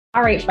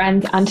All right,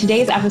 friends, on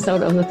today's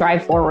episode of the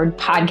Thrive Forward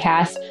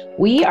podcast,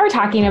 we are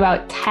talking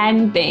about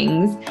 10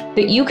 things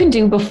that you can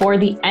do before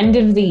the end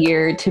of the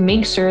year to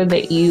make sure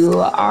that you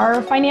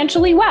are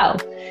financially well.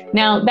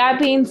 Now, that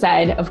being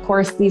said, of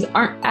course, these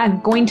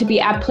aren't going to be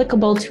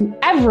applicable to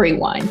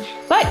everyone,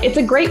 but it's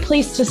a great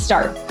place to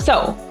start.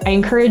 So I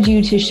encourage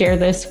you to share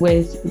this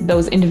with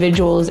those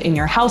individuals in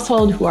your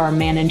household who are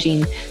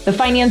managing the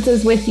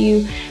finances with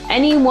you.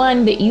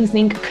 Anyone that you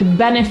think could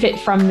benefit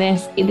from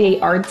this, they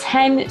are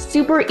 10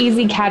 super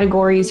easy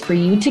categories for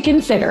you to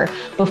consider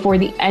before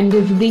the end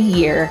of the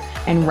year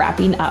and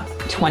wrapping up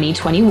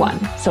 2021.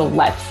 So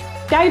let's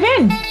dive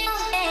in.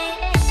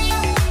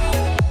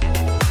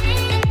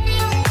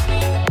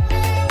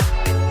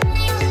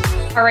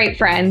 All right,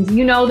 friends,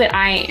 you know that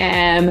I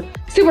am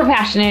super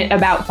passionate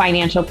about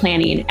financial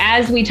planning.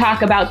 As we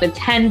talk about the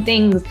 10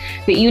 things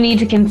that you need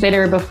to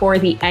consider before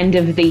the end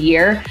of the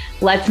year,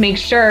 let's make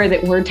sure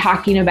that we're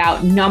talking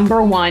about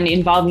number one,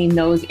 involving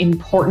those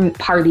important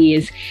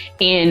parties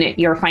in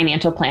your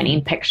financial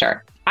planning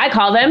picture. I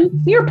call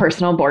them your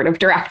personal board of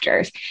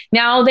directors.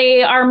 Now,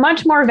 they are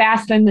much more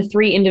vast than the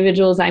three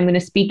individuals I'm going to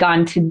speak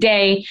on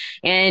today.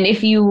 And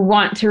if you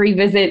want to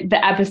revisit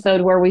the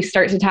episode where we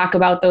start to talk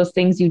about those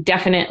things, you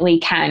definitely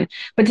can.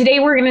 But today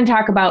we're going to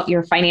talk about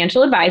your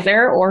financial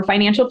advisor or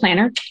financial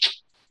planner,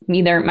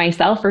 either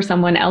myself or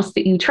someone else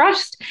that you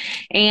trust.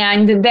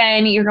 And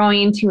then you're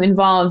going to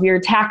involve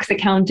your tax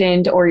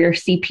accountant or your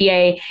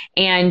CPA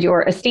and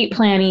your estate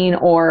planning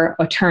or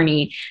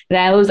attorney.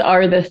 Those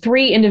are the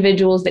three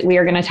individuals that we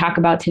are going to talk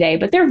about today,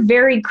 but they're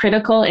very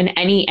critical in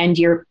any end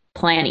year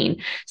planning.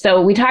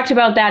 So we talked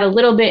about that a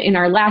little bit in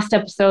our last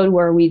episode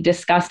where we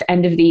discussed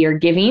end of the year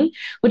giving,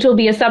 which will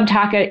be a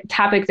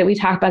subtopic that we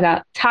talk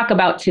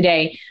about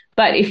today.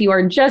 But if you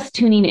are just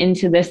tuning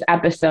into this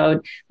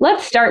episode,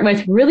 let's start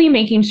with really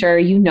making sure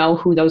you know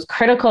who those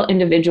critical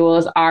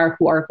individuals are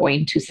who are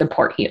going to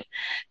support you.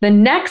 The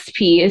next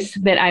piece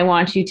that I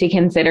want you to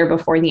consider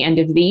before the end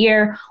of the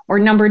year, or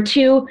number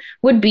two,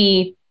 would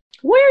be,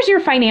 where's your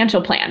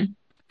financial plan?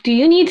 Do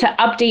you need to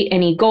update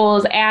any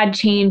goals, add,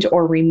 change,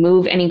 or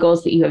remove any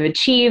goals that you have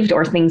achieved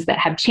or things that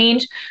have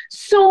changed?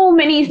 So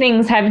many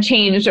things have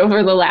changed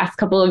over the last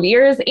couple of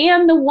years.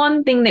 And the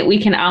one thing that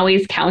we can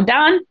always count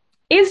on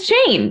is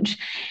change,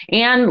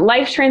 and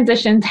life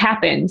transitions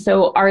happen.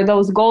 So are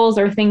those goals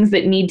or things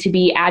that need to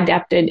be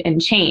adapted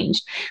and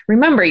changed?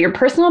 Remember, your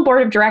personal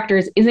board of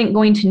directors isn't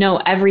going to know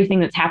everything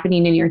that's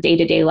happening in your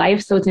day-to-day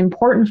life. So it's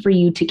important for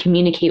you to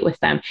communicate with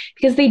them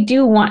because they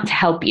do want to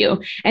help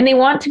you and they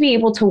want to be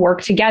able to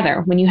work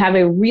together. When you have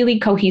a really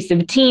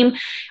cohesive team,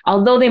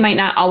 although they might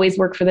not always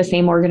work for the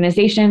same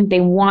organization, they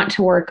want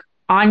to work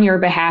on your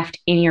behalf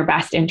in your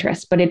best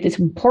interest. But it is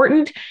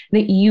important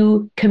that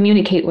you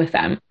communicate with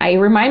them. I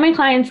remind my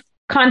clients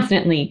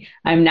constantly,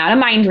 I'm not a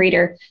mind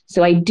reader,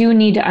 so I do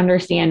need to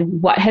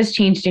understand what has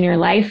changed in your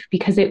life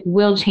because it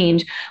will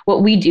change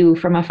what we do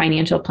from a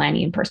financial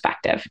planning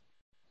perspective.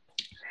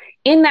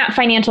 In that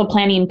financial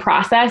planning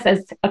process,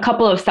 as a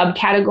couple of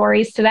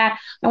subcategories to that,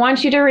 I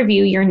want you to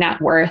review your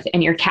net worth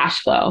and your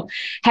cash flow.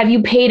 Have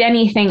you paid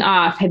anything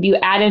off? Have you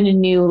added a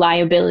new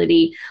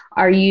liability?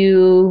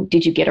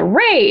 Did you get a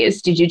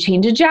raise? Did you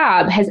change a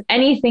job? Has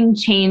anything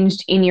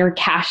changed in your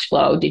cash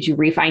flow? Did you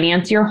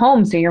refinance your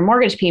home so your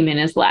mortgage payment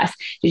is less?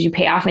 Did you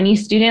pay off any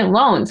student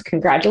loans?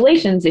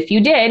 Congratulations if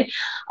you did.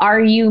 Are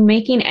you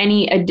making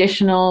any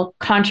additional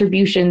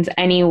contributions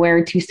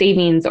anywhere to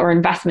savings or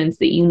investments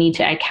that you need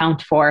to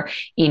account for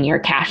in your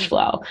cash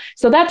flow?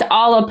 So that's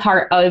all a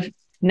part of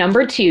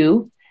number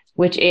two,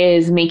 which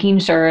is making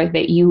sure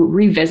that you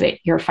revisit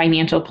your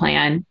financial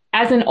plan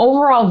as an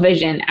overall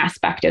vision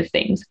aspect of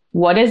things.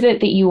 What is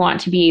it that you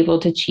want to be able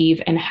to achieve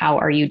and how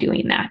are you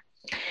doing that?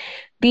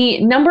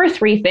 The number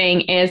three thing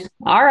is,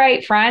 all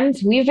right,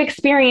 friends, we've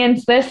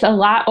experienced this a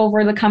lot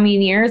over the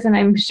coming years. And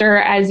I'm sure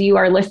as you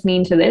are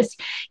listening to this,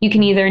 you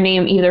can either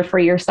name either for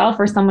yourself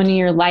or someone in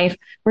your life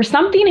where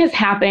something has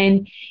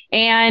happened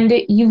and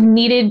you've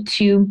needed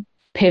to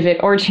pivot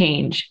or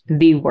change,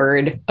 the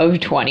word of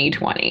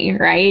 2020,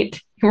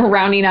 right? We're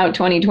rounding out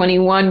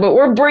 2021, but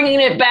we're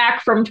bringing it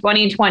back from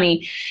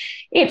 2020.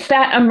 It's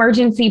that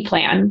emergency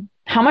plan.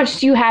 How much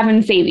do you have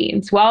in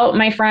savings? Well,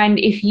 my friend,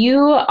 if you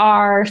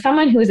are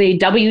someone who is a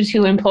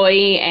W-2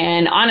 employee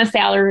and on a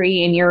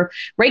salary and your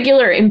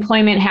regular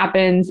employment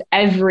happens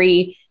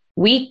every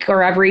week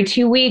or every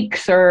 2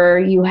 weeks, or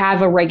you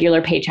have a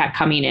regular paycheck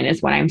coming in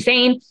is what I'm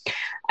saying,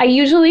 I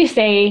usually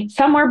say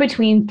somewhere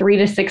between 3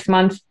 to 6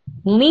 months,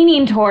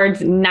 leaning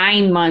towards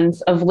 9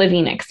 months of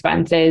living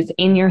expenses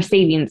in your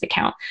savings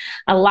account.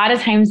 A lot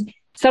of times,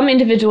 some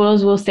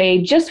individuals will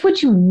say just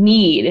what you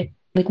need.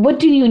 Like, what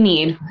do you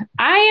need?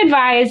 I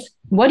advise,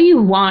 what do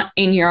you want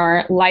in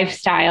your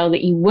lifestyle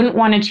that you wouldn't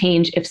want to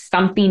change if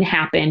something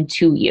happened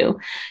to you?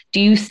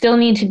 Do you still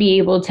need to be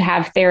able to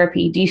have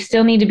therapy? Do you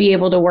still need to be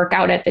able to work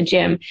out at the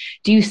gym?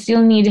 Do you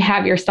still need to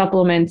have your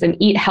supplements and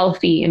eat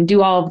healthy and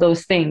do all of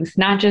those things,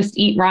 not just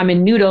eat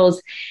ramen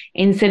noodles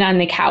and sit on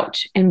the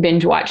couch and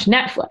binge watch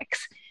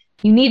Netflix?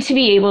 You need to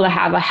be able to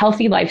have a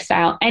healthy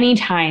lifestyle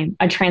anytime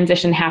a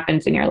transition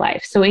happens in your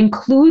life. So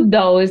include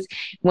those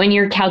when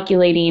you're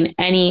calculating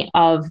any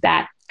of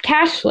that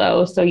cash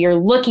flow. So you're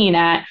looking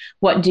at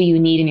what do you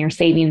need in your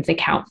savings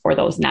account for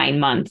those 9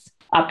 months,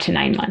 up to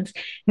 9 months.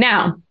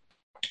 Now,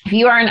 if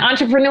you are an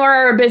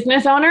entrepreneur or a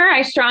business owner,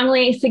 I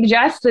strongly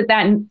suggest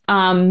that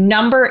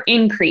number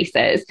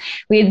increases.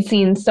 We had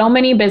seen so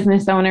many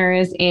business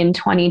owners in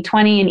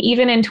 2020 and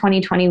even in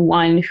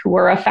 2021 who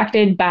were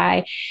affected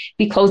by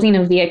the closing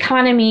of the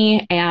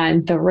economy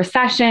and the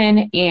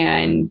recession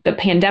and the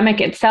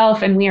pandemic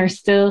itself. And we are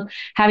still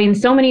having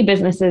so many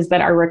businesses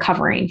that are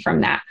recovering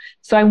from that.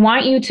 So I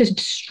want you to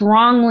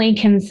strongly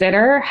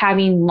consider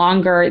having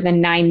longer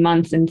than 9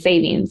 months in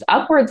savings,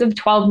 upwards of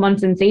 12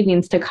 months in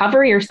savings to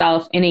cover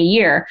yourself in a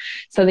year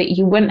so that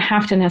you wouldn't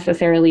have to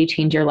necessarily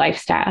change your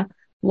lifestyle.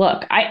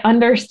 Look, I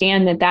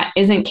understand that that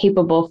isn't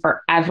capable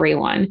for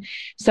everyone.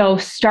 So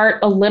start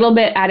a little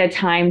bit at a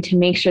time to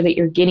make sure that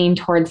you're getting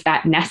towards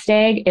that nest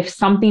egg. If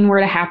something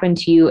were to happen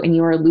to you and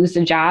you were to lose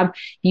a job,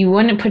 you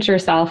wouldn't put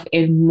yourself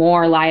in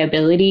more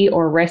liability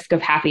or risk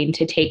of having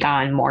to take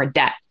on more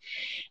debt.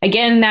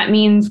 Again, that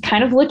means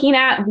kind of looking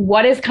at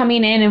what is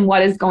coming in and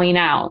what is going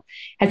out.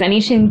 Has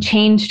anything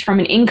changed from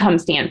an income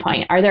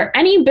standpoint? Are there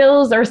any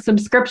bills or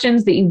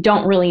subscriptions that you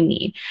don't really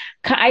need?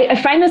 I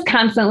find this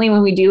constantly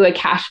when we do a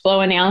cash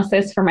flow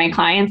analysis for my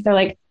clients. They're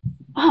like,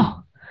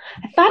 oh,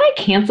 I thought I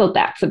canceled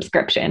that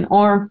subscription,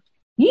 or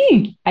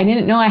I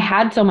didn't know I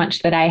had so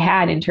much that I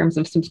had in terms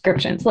of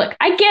subscriptions. Look,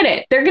 I get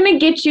it. They're going to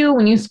get you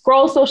when you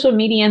scroll social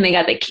media and they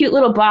got the cute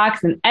little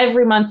box, and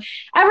every month,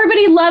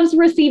 everybody loves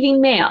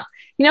receiving mail.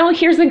 You know,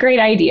 here's a great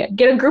idea.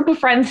 Get a group of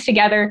friends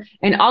together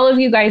and all of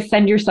you guys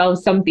send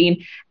yourselves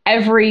something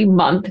every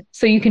month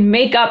so you can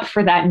make up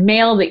for that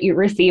mail that you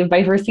receive by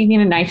receiving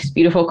a nice,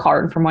 beautiful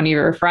card from one of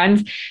your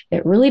friends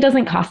that really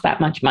doesn't cost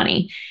that much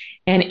money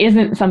and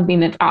isn't something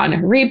that's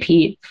on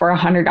repeat for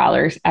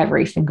 $100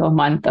 every single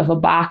month of a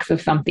box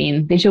of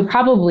something that you'll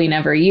probably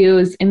never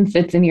use and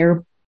sits in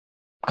your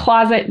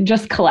closet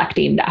just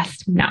collecting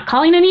dust. I'm not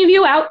calling any of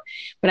you out,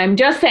 but I'm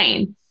just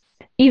saying,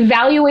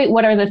 evaluate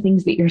what are the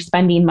things that you're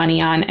spending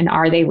money on and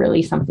are they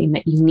really something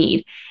that you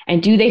need?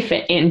 And do they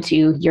fit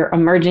into your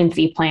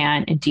emergency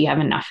plan? And do you have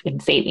enough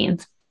in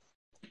savings?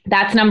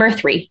 That's number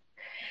 3.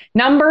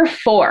 Number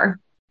 4,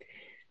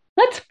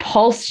 let's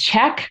pulse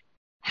check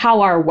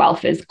how our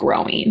wealth is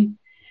growing.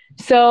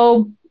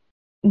 So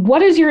what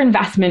does your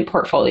investment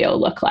portfolio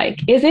look like?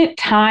 Is it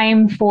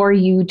time for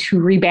you to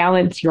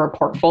rebalance your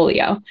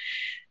portfolio?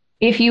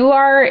 If you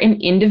are an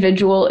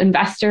individual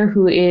investor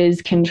who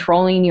is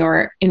controlling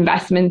your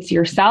investments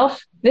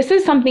yourself, this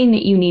is something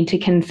that you need to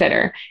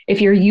consider.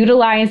 If you're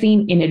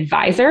utilizing an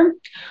advisor,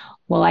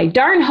 well, I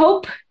darn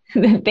hope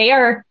that they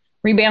are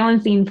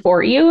rebalancing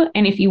for you.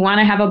 And if you want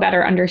to have a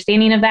better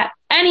understanding of that,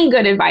 any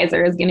good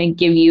advisor is going to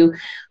give you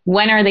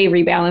when are they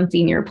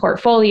rebalancing your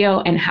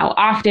portfolio and how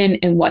often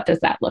and what does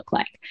that look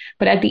like.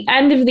 But at the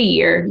end of the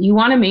year, you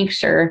want to make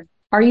sure,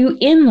 are you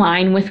in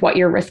line with what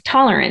your risk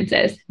tolerance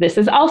is? This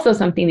is also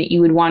something that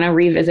you would want to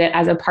revisit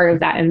as a part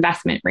of that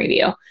investment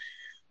review.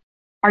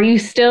 Do you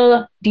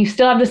still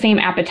have the same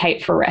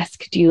appetite for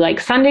risk? Do you like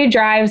Sunday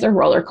drives or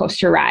roller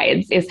coaster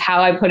rides is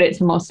how I put it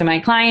to most of my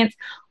clients.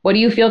 What do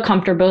you feel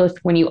comfortable with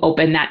when you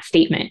open that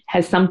statement?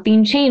 Has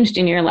something changed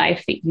in your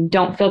life that you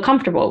don't feel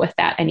comfortable with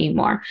that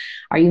anymore?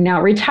 Are you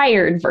now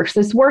retired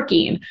versus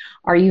working?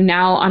 Are you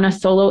now on a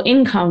solo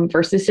income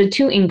versus a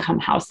 2-income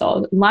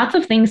household? Lots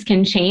of things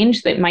can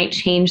change that might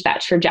change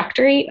that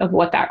trajectory of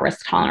what that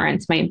risk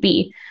tolerance might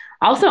be.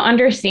 Also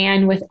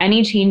understand with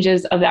any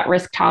changes of that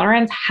risk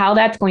tolerance, how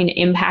that's going to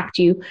impact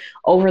you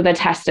over the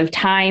test of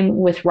time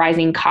with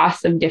rising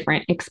costs of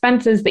different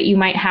expenses that you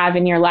might have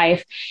in your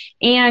life.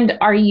 And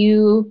are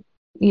you,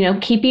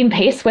 keeping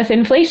pace with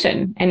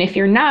inflation? And if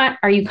you're not,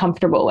 are you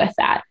comfortable with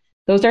that?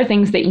 Those are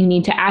things that you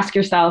need to ask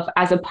yourself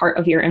as a part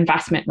of your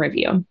investment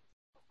review.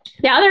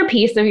 The other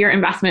piece of your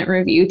investment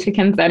review to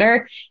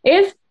consider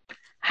is,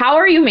 how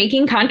are you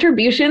making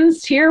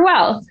contributions to your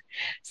wealth?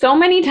 So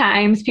many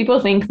times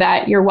people think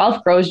that your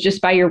wealth grows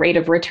just by your rate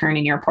of return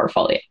in your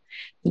portfolio.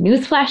 The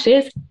newsflash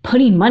is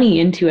putting money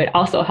into it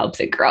also helps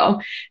it grow.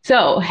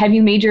 So have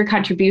you made your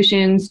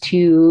contributions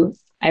to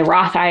a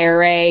Roth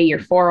IRA, your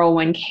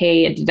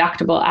 401k, a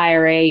deductible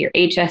IRA, your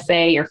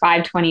HSA, your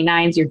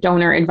 529s, your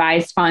donor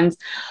advised funds?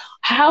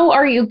 How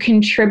are you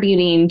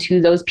contributing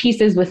to those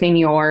pieces within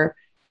your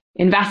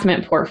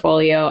investment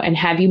portfolio, and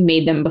have you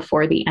made them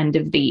before the end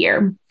of the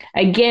year?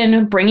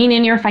 Again, bringing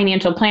in your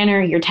financial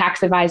planner, your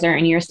tax advisor,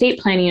 and your estate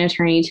planning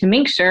attorney to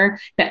make sure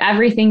that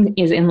everything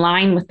is in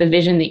line with the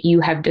vision that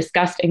you have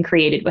discussed and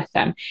created with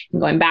them.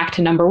 And going back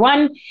to number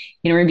 1,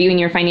 reviewing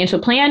your financial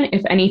plan,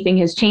 if anything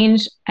has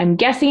changed, I'm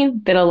guessing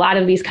that a lot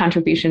of these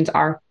contributions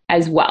are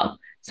as well.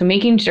 So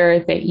making sure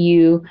that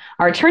you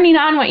are turning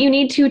on what you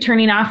need to,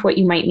 turning off what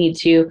you might need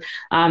to,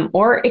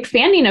 or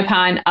expanding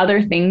upon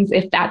other things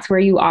if that's where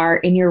you are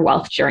in your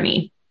wealth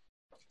journey.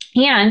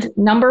 And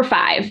number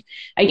 5,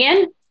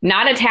 again,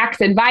 not a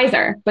tax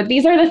advisor, but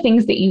these are the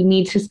things that you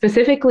need to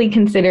specifically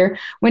consider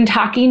when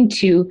talking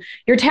to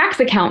your tax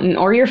accountant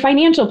or your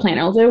financial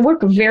planner. They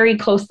work very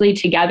closely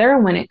together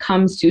when it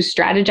comes to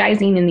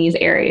strategizing in these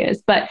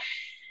areas. But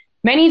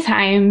many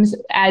times,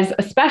 as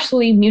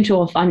especially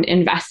mutual fund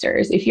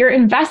investors, if you're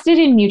invested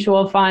in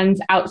mutual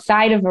funds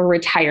outside of a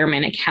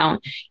retirement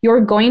account,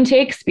 you're going to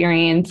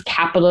experience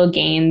capital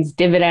gains,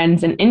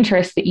 dividends, and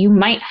interest that you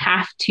might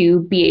have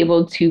to be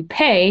able to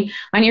pay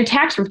on your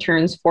tax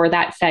returns for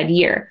that said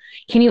year.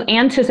 Can you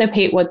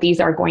anticipate what these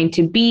are going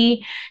to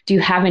be? Do you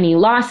have any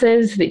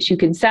losses that you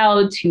could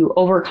sell to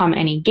overcome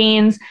any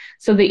gains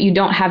so that you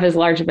don't have as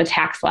large of a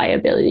tax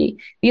liability?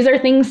 These are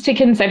things to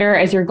consider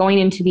as you're going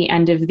into the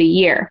end of the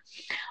year.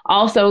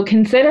 Also,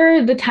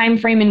 consider the time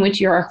frame in which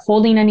you are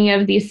holding any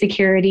of these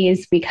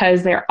securities,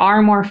 because there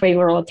are more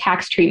favorable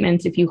tax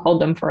treatments if you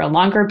hold them for a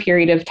longer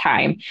period of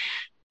time.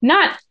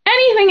 Not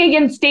anything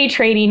against day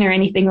trading or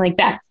anything like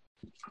that,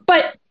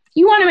 but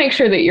you want to make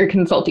sure that you're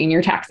consulting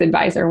your tax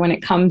advisor when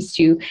it comes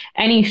to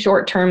any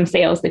short-term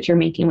sales that you're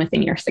making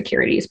within your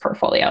securities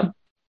portfolio.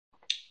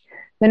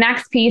 The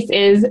next piece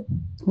is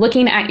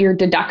looking at your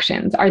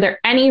deductions. Are there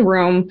any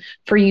room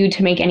for you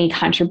to make any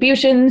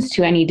contributions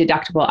to any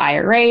deductible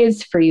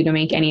IRAs, for you to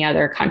make any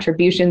other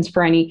contributions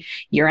for any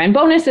year-end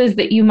bonuses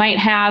that you might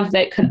have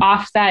that could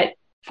offset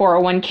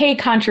 401k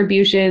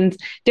contributions,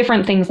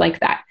 different things like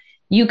that?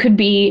 You could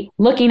be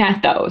looking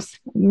at those.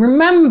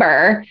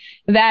 Remember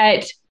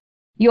that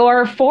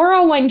your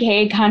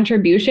 401k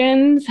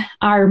contributions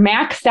are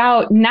maxed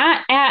out,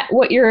 not at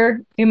what your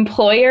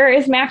employer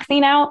is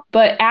maxing out,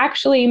 but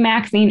actually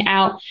maxing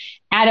out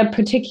at a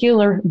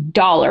particular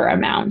dollar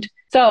amount.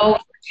 So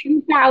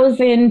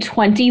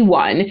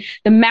 2021,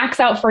 the max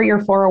out for your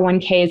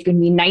 401k is going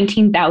to be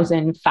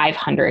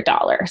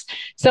 $19,500.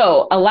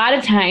 So a lot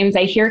of times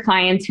I hear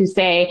clients who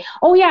say,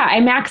 oh yeah, I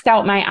maxed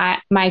out my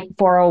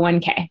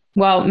 401k.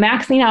 Well,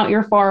 maxing out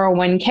your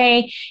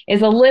 401k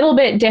is a little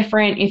bit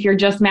different if you're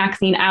just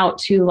maxing out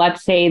to,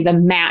 let's say, the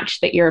match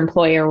that your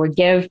employer would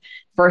give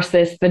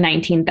versus the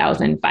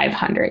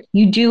 $19,500.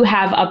 You do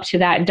have up to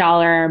that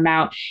dollar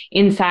amount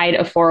inside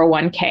a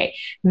 401k.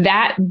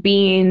 That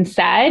being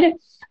said,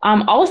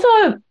 also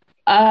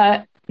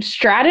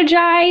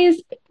strategize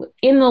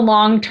in the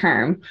long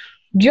term.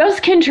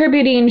 Just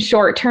contributing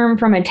short term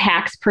from a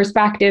tax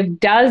perspective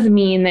does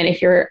mean that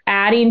if you're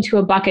adding to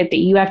a bucket that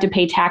you have to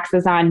pay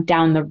taxes on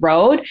down the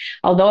road,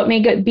 although it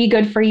may be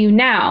good for you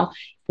now,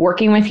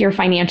 working with your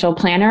financial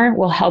planner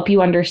will help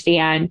you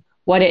understand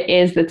what it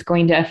is that's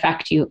going to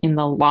affect you in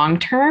the long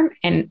term.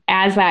 And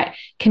as that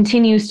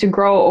continues to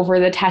grow over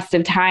the test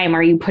of time,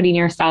 are you putting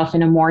yourself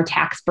in a more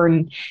tax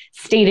burden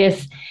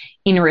status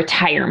in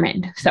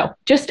retirement? So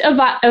just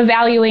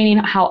evaluating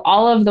how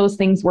all of those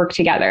things work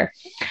together.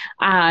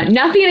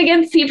 Nothing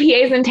against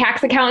CPAs and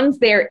tax accountants.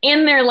 They're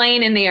in their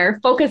lane and they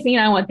are focusing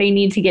on what they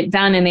need to get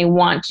done, and they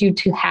want you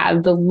to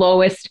have the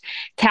lowest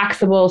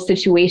taxable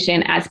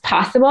situation as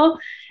possible.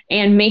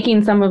 And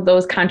making some of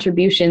those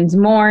contributions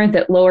more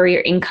that lower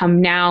your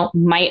income now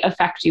might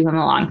affect you in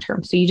the long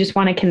term. So you just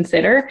want to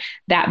consider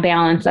that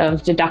balance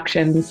of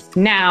deductions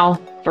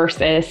now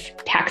versus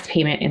tax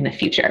payment in the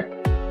future.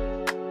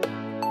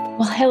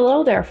 Well,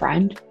 hello there,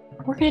 friend.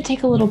 We're going to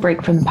take a little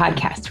break from the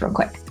podcast real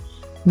quick,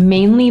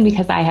 mainly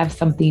because I have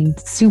something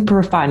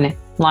super fun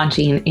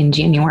launching in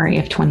January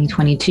of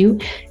 2022,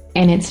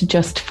 and it's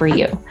just for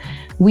you.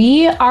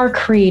 We are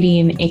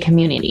creating a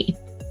community.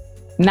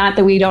 Not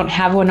that we don't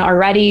have one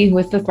already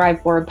with the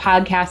Thrive Forward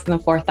podcast and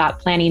the Forethought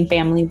Planning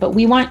family, but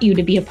we want you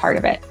to be a part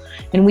of it.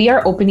 And we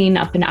are opening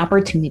up an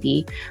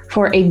opportunity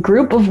for a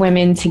group of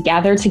women to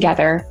gather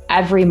together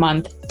every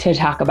month to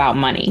talk about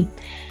money.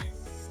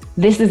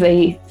 This is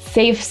a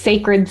safe,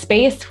 sacred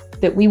space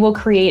that we will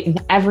create, and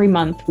every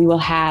month we will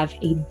have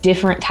a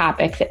different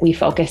topic that we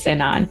focus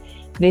in on.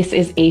 This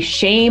is a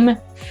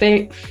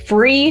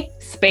shame-free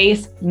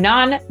space,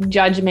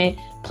 non-judgment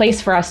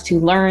place for us to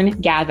learn,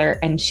 gather,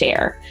 and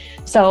share.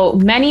 So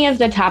many of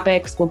the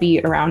topics will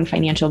be around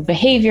financial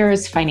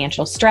behaviors,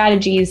 financial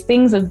strategies,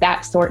 things of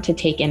that sort to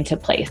take into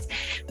place.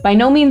 By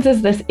no means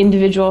is this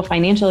individual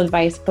financial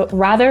advice, but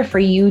rather for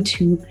you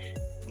to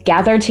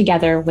gather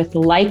together with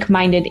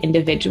like-minded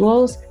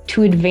individuals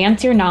to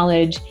advance your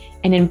knowledge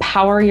and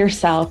empower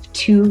yourself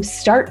to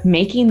start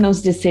making those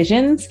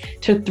decisions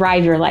to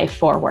thrive your life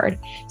forward.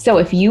 So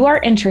if you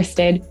are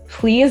interested,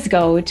 please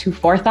go to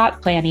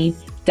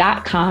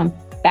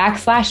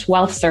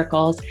forethoughtplanning.com/wealth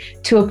circles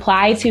to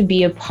apply to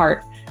be a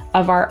part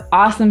of our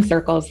awesome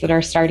circles that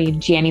are starting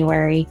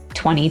January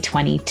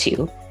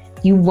 2022.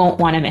 You won't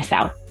want to miss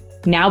out.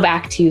 Now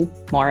back to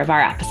more of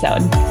our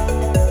episode.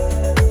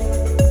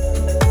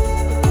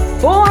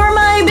 For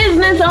my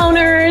business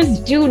owners,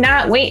 do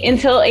not wait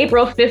until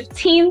April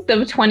 15th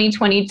of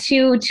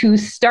 2022 to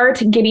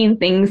start getting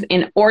things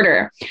in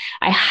order.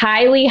 I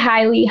highly,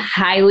 highly,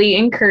 highly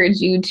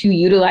encourage you to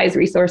utilize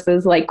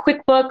resources like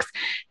QuickBooks.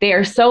 They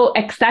are so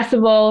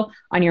accessible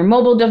on your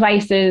mobile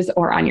devices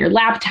or on your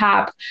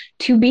laptop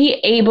to be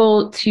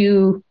able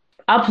to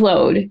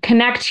upload,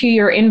 connect to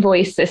your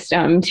invoice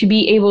system to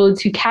be able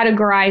to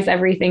categorize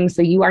everything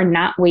so you are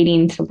not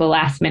waiting till the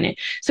last minute.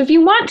 So if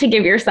you want to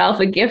give yourself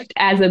a gift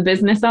as a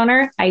business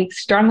owner, I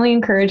strongly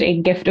encourage a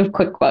gift of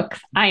QuickBooks.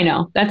 I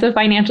know that's a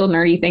financial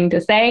nerdy thing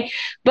to say,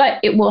 but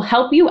it will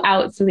help you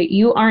out so that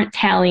you aren't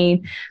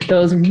tallying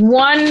those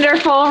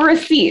wonderful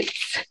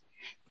receipts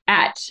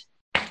at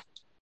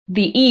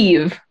the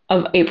eve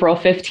of April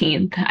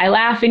 15th. I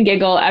laugh and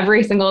giggle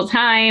every single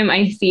time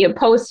I see a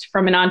post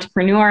from an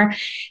entrepreneur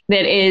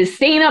that is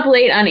staying up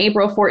late on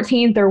April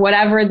 14th or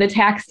whatever the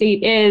tax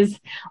date is,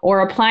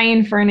 or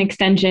applying for an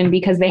extension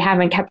because they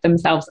haven't kept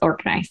themselves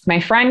organized. My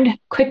friend,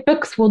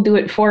 QuickBooks will do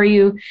it for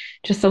you.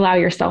 Just allow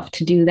yourself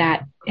to do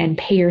that and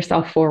pay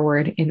yourself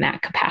forward in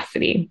that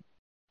capacity.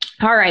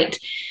 All right.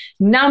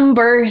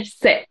 Number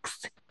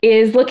 6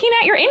 is looking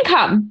at your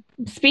income.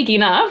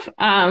 Speaking of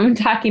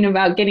talking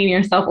about getting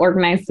yourself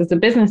organized as a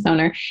business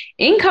owner,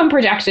 income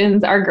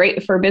projections are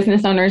great for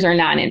business owners or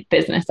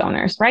non-business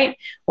owners, right?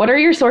 What are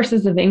your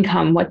sources of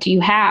income? What do you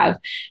have?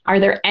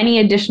 Are there any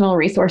additional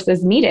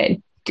resources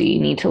needed? Do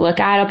you need to look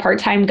at a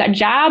part-time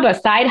job, a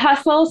side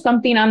hustle,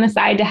 something on the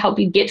side to help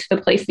you get to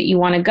the place that you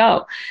want to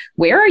go?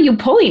 Where are you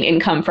pulling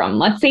income from?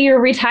 Let's say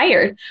you're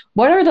retired.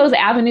 What are those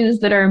avenues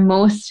that are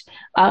most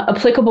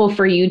applicable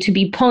for you to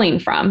be pulling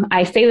from?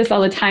 I say this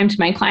all the time to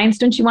my clients.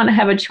 Don't you want to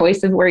have a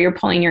choice of where you're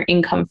pulling your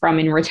income from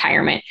in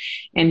retirement?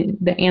 And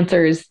the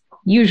answer is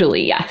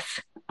usually yes.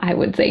 I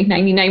would say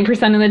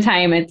 99% of the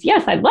time it's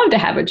yes, I'd love to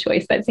have a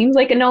choice. That seems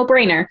like a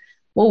no-brainer.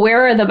 Well,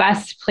 where are the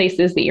best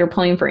places that you're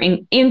pulling for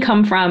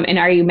income from, and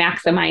are you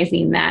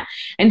maximizing that?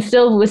 And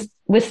still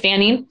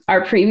withstanding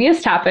our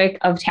previous topic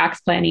of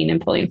tax planning and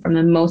pulling from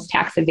the most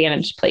tax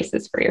advantaged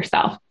places for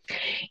yourself.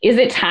 Is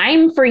it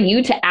time for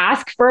you to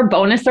ask for a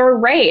bonus or a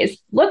raise?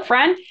 Look,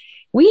 friend,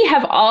 we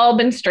have all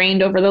been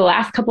strained over the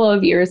last couple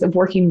of years of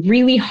working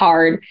really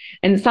hard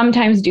and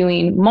sometimes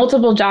doing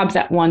multiple jobs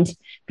at once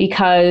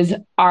because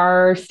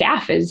our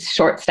staff is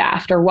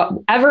short-staffed or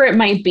whatever it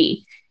might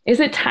be. Is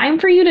it time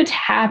for you to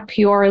tap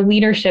your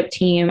leadership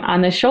team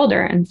on the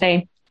shoulder and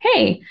say,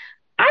 hey,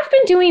 I've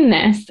been doing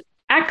this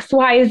X,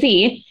 Y,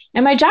 Z,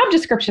 and my job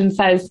description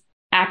says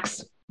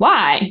X,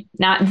 Y,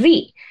 not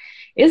Z.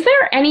 Is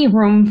there any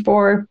room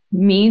for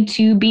me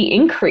to be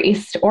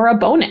increased or a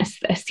bonus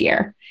this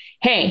year?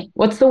 Hey,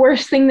 what's the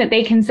worst thing that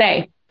they can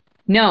say?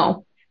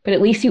 No, but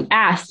at least you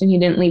asked and you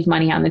didn't leave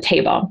money on the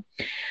table.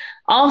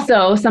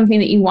 Also, something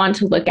that you want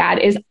to look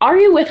at is, are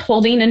you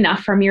withholding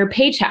enough from your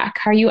paycheck?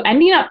 Are you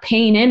ending up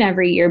paying in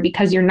every year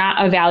because you're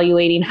not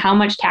evaluating how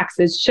much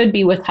taxes should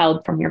be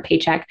withheld from your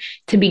paycheck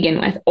to begin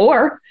with?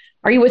 Or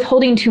are you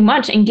withholding too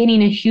much and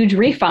getting a huge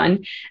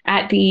refund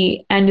at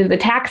the end of the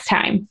tax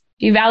time?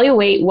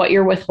 Evaluate what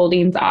your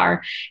withholdings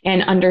are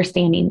and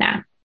understanding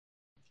that.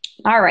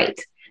 All right.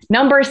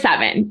 Number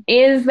 7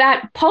 is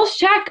that pulse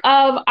check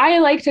of, I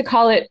like to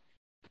call it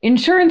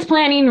insurance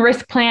planning,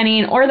 risk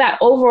planning, or that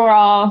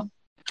overall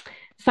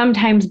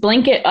sometimes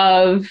blanket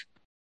of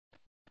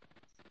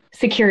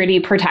security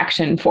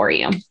protection for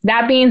you.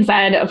 That being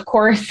said, of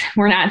course,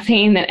 we're not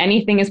saying that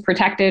anything is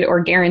protected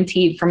or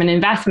guaranteed from an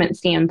investment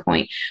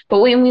standpoint. But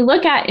when we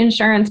look at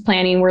insurance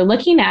planning, we're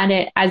looking at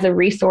it as a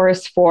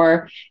resource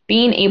for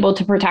being able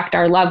to protect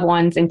our loved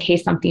ones in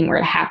case something were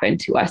to happen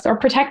to us, or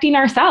protecting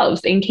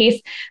ourselves in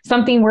case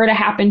something were to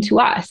happen to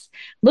us.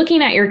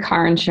 Looking at your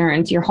car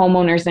insurance, your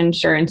homeowner's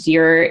insurance,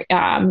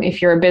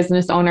 if you're a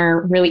business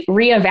owner, really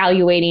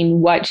reevaluating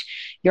what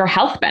your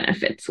health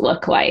benefits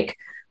look like.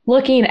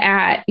 Looking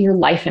at your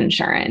life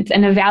insurance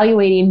and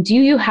evaluating, do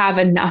you have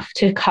enough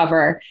to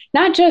cover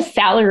not just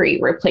salary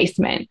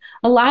replacement?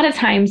 A lot of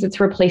times it's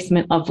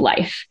replacement of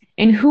life.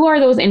 And who are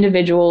those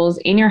individuals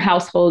in your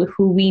household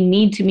who we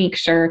need to make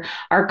sure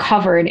are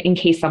covered in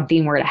case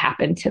something were to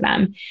happen to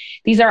them?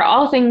 These are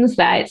all things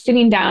that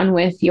sitting down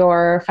with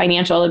your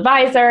financial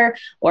advisor,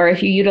 or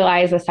if you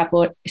utilize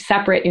a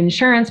separate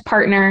insurance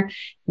partner,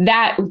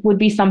 that would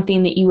be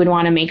something that you would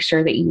want to make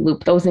sure that you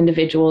loop those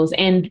individuals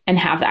in and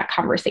have that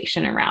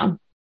conversation around.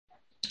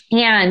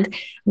 And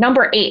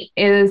number 8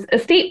 is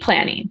estate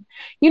planning.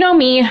 You know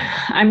me,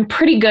 I'm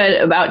pretty good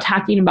about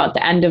talking about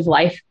the end of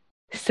life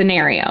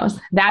scenarios.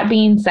 That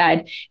being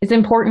said, it's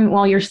important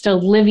while you're still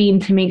living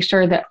to make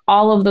sure that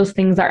all of those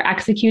things are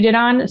executed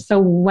on. So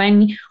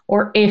when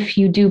or if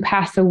you do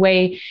pass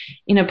away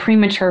in a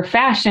premature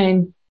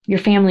fashion, your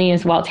family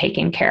is well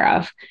taken care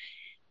of.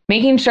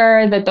 Making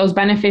sure that those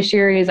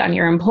beneficiaries on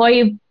your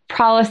employee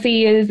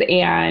policies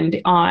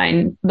and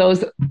on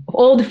those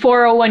old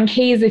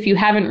 401ks, if you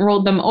haven't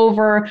rolled them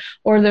over,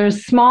 or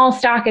those small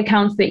stock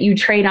accounts that you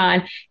trade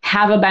on,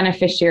 have a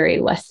beneficiary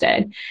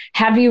listed.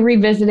 Have you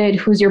revisited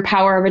who's your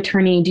power of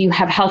attorney? Do you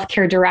have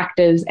healthcare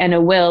directives and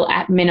a will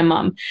at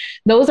minimum?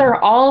 Those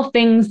are all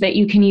things that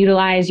you can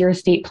utilize your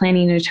estate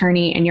planning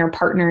attorney and your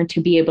partner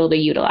to be able to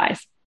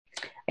utilize.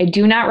 I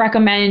do not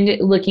recommend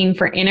looking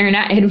for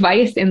internet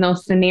advice in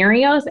those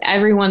scenarios.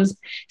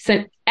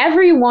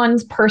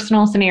 Everyone's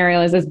personal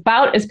scenario is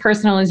about as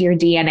personal as your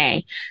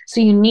DNA. So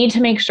you need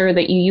to make sure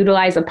that you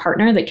utilize a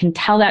partner that can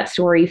tell that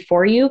story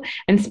for you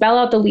and spell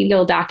out the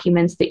legal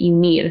documents that you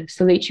need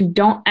so that you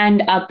don't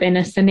end up in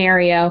a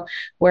scenario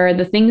where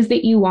the things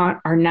that you want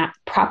are not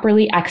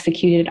properly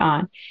executed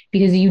on,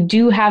 because you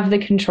do have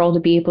the control to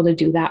be able to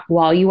do that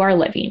while you are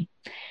living.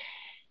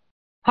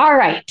 All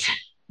right,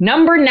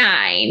 number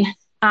 9.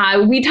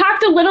 We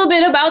talked a little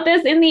bit about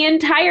this in the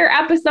entire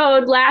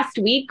episode last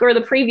week or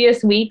the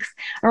previous weeks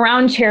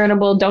around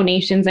charitable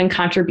donations and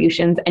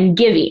contributions and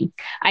giving.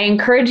 I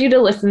encourage you to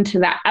listen to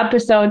that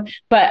episode,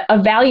 but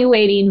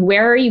evaluating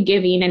where are you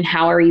giving and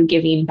how are you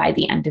giving by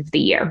the end of the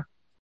year.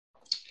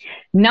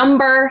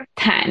 Number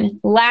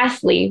 10,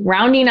 lastly,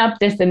 rounding up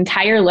this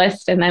entire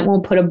list, and then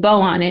we'll put a bow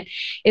on it,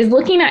 is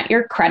looking at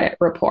your credit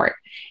report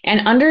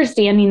and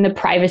understanding the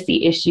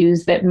privacy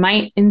issues that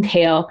might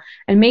entail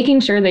and making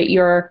sure that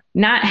you're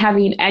not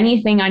having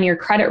anything on your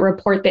credit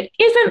report that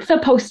isn't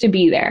supposed to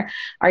be there.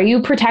 Are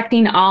you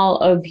protecting all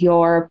of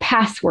your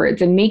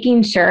passwords and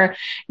making sure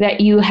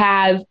that you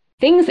have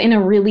things in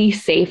a really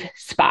safe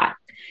spot?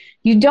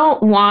 You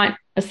don't want,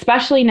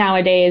 especially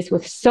nowadays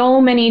with so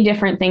many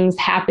different things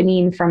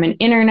happening from an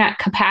internet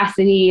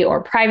capacity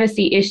or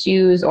privacy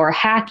issues or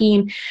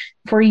hacking,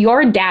 for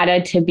your data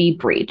to be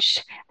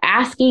breached.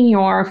 Asking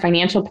your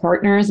financial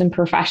partners and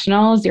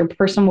professionals, your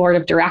personal board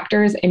of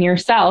directors, and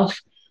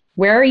yourself,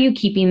 where are you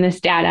keeping this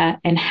data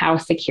and how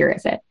secure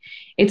is it?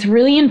 It's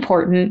really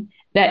important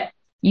that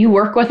you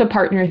work with a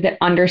partner that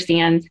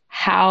understands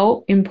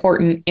how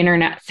important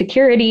internet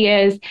security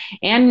is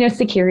and the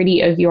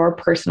security of your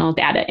personal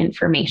data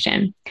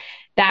information.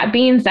 That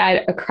being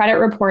said, a credit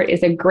report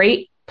is a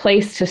great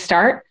place to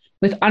start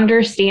with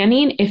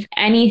understanding if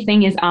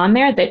anything is on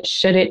there that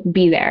shouldn't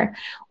be there.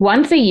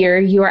 Once a year,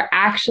 you are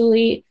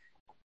actually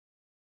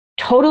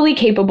totally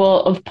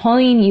capable of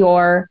pulling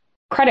your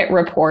credit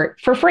report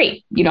for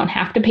free. You don't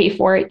have to pay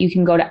for it. You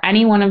can go to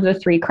any one of the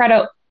 3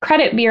 credit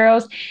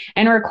bureaus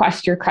and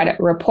request your credit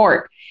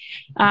report.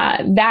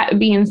 That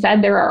being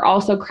said, there are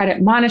also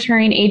credit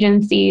monitoring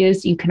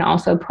agencies. You can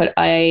also put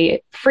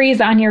a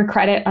freeze on your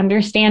credit,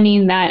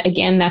 understanding that,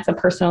 again, that's a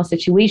personal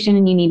situation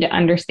and you need to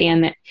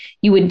understand that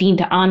you would need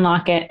to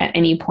unlock it at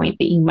any point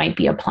that you might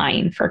be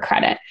applying for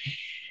credit.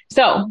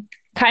 So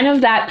kind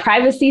of that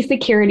privacy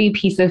security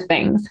piece of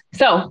things.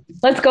 So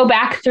let's go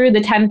back through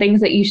the 10 things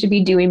that you should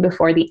be doing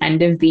before the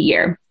end of the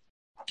year.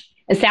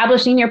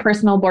 Establishing your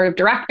personal board of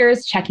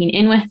directors, checking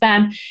in with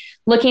them,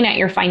 looking at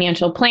your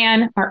financial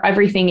plan. Are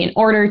everything in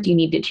order? Do you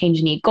need to change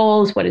any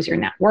goals? What does your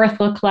net worth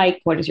look like?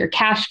 What does your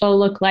cash flow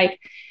look like?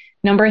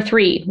 Number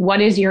 3,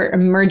 what is your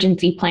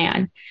emergency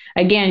plan?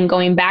 Again,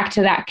 going back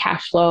to that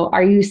cash flow,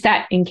 are you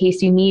set in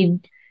case you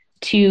need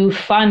to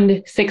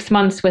fund 6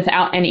 months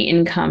without any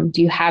income?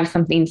 Do you have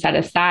something set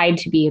aside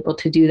to be able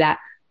to do that?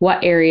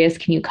 What areas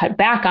can you cut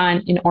back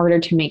on in order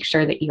to make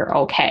sure that you're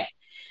okay?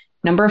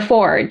 Number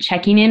 4,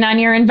 checking in on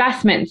your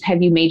investments.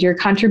 Have you made your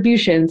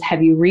contributions?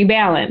 Have you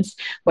rebalanced?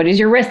 What is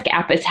your risk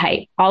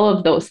appetite? All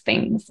of those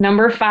things.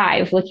 Number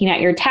 5, looking at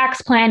your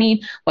tax planning.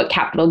 What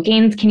capital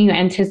gains can you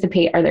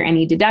anticipate? Are there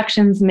any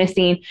deductions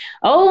missing?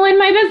 Oh, and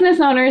my business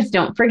owners,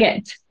 don't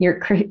forget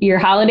your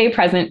holiday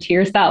present to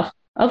yourself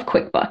of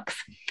QuickBooks.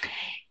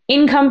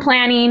 Income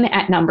planning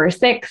at number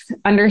 6,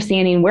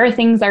 understanding where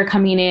things are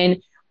coming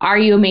in. Are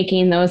you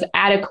making those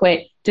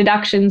adequate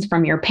deductions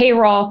from your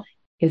payroll?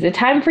 Is it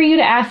time for you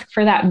to ask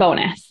for that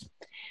bonus?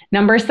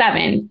 Number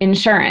 7,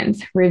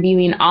 insurance,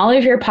 reviewing all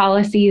of your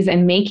policies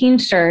and making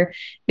sure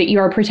that you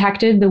are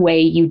protected the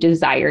way you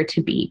desire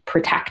to be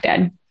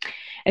protected.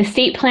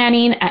 Estate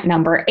planning at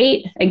number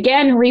 8,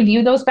 again,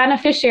 review those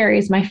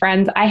beneficiaries, my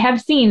friends. I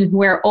have seen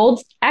where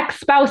old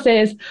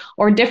ex-spouses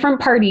or different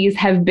parties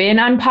have been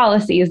on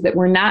policies that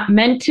were not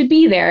meant to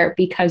be there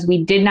because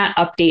we did not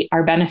update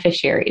our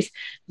beneficiaries.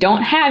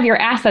 Don't have your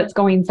assets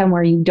going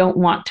somewhere you don't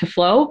want to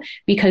flow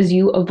because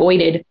you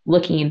avoided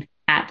looking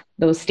at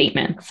those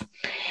statements.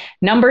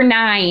 Number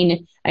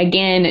 9,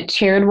 again,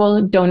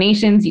 charitable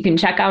donations. You can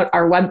check out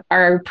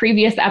our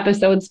previous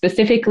episode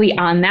specifically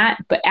on that,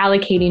 but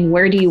allocating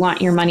where do you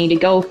want your money to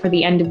go for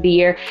the end of the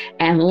year.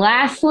 And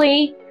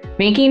lastly,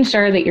 making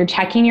sure that you're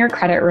checking your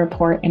credit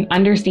report and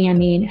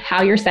understanding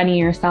how you're setting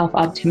yourself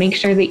up to make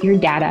sure that your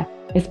data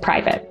is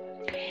private.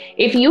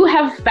 If you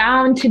have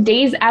found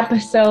today's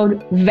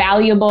episode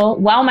valuable,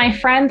 well, my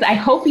friends, I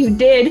hope you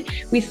did.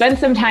 We spent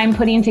some time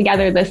putting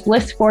together this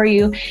list for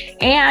you,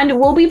 and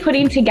we'll be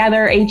putting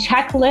together a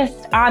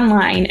checklist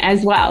online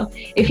as well.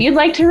 If you'd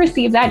like to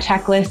receive that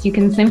checklist, you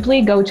can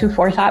simply go to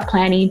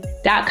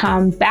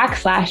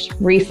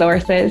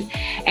forethoughtplanning.com/resources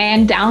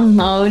and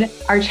download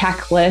our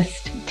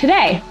checklist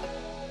today.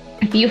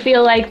 If you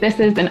feel like this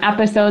is an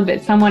episode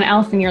that someone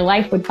else in your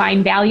life would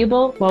find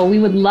valuable, well, we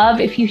would love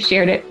if you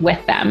shared it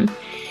with them.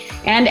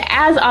 And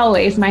as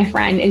always, my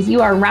friend, as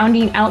you are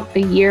rounding out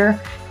the year,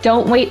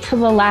 don't wait till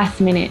the last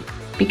minute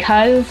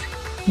because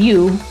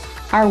you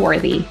are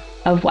worthy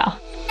of wealth.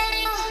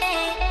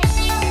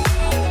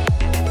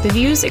 The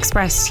views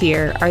expressed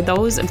here are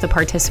those of the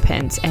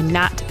participants and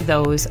not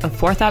those of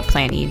Forethought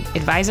Planning,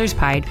 Advisors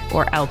Pride,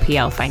 or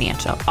LPL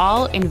Financial.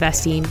 All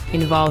investing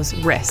involves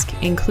risk,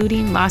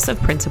 including loss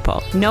of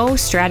principal. No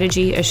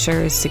strategy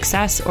assures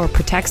success or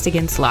protects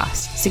against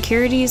loss.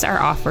 Securities are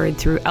offered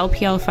through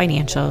LPL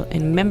Financial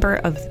and member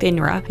of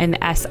FINRA and the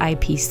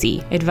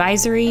SIPC.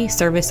 Advisory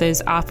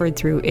services offered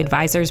through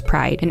Advisors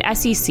Pride, an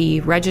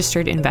SEC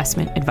registered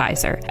investment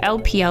advisor.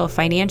 LPL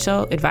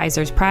Financial,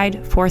 Advisors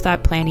Pride,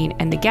 Forethought Planning,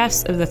 and the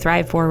guests of the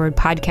Thrive Forward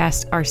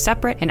podcast are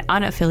separate and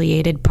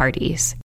unaffiliated parties.